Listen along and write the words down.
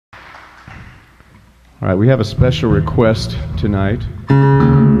All right, we have a special request tonight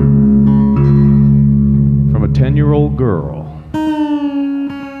from a 10-year-old girl.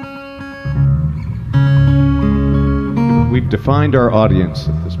 We've defined our audience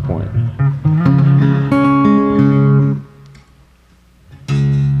at this point.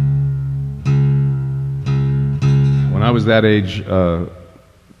 When I was that age,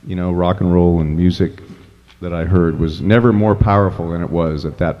 you know, rock and roll and music that I heard was never more powerful than it was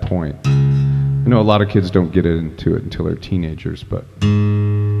at that point. You know, a lot of kids don't get into it until they're teenagers, but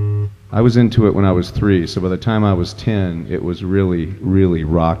I was into it when I was 3, so by the time I was 10, it was really, really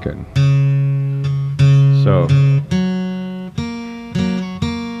rockin'. So,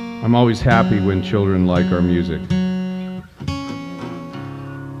 I'm always happy when children like our music.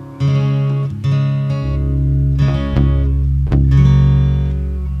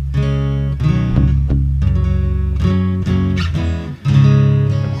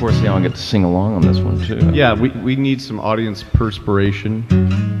 Of course, y'all get to sing along on this one too. Yeah, we need some audience perspiration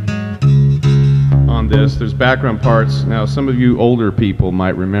on this. There's background parts. Now, some of you older people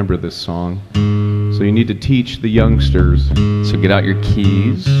might remember this song, so you need to teach the youngsters. So get out your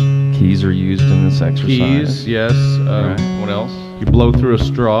keys. Keys are used in this exercise. Keys, yes. Right. What else? You blow through a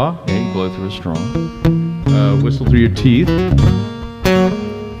straw. Okay, you blow through a straw. Whistle through your teeth. You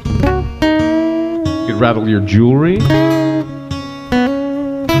could rattle your jewelry.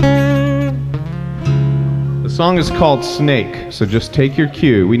 The song is called Snake, so just take your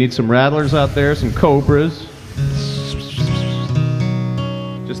cue. We need some rattlers out there, some cobras.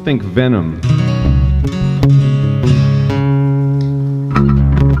 Just think Venom.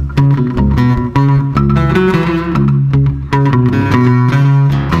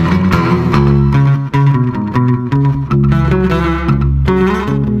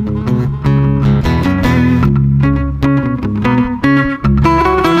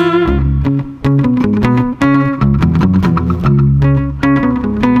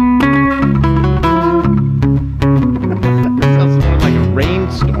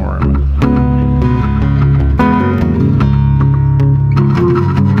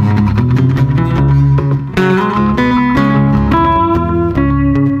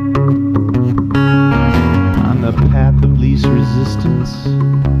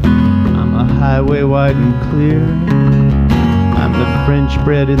 Highway wide and clear. I'm the French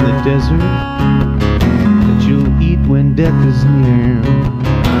bread in the desert that you'll eat when death is near.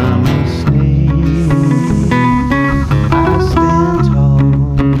 I'm a snake, I stand tall.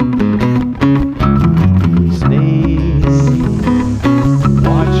 Snakes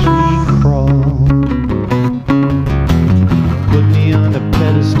watch me crawl. Put me on a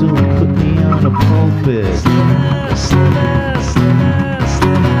pedestal, put me on a pulpit.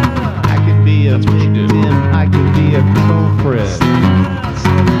 That's what you do. I could be a culprit.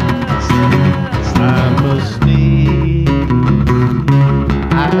 I'm a snake.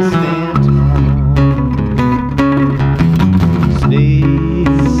 I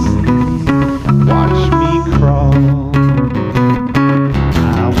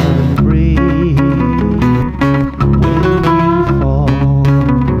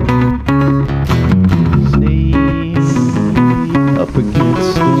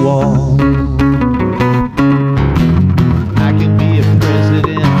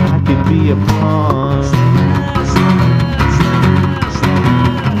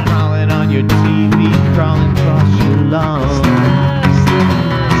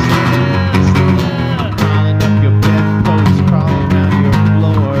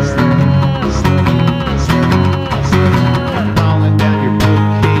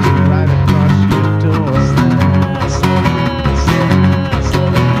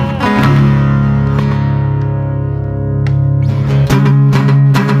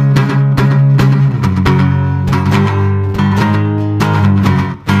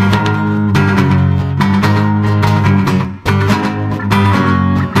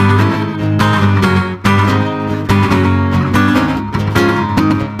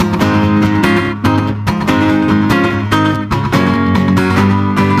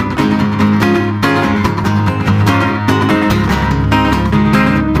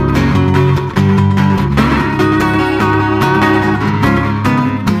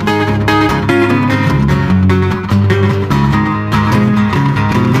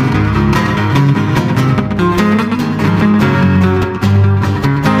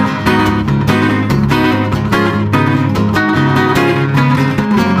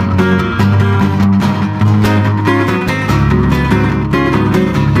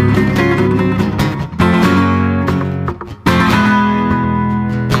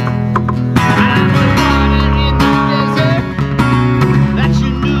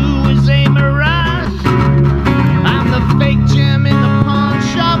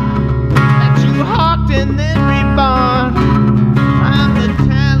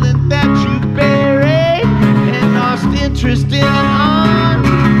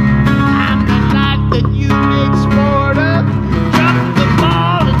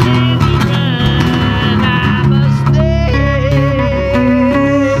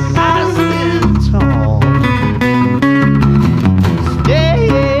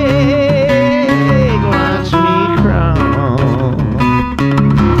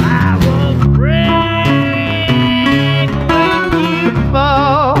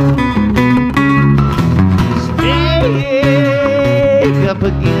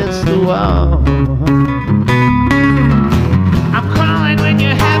against the wall. I'm crawling when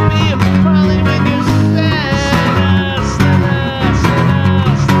you're happy, I'm crawling when you're sad.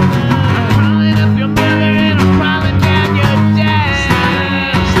 I'm crawling up your mother and I'm crawling down your dad.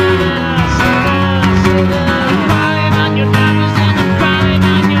 I'm crawling on your numbers and I'm crawling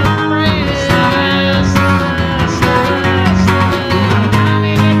on your friends. I'm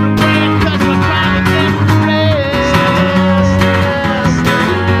crawling everywhere 'cause we're crawling everywhere.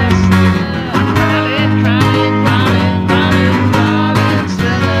 I'm crawling, crawling, crawling, crawling, crawling,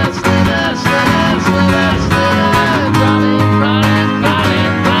 slither, slither, slither, slither, slither, crawling, crawling, crawling,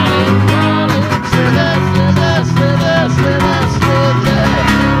 crawling, crawling, slither, slither, slither, slither, slither.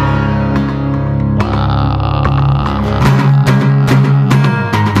 Wow.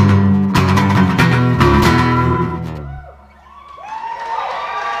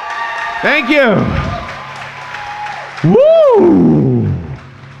 Thank you.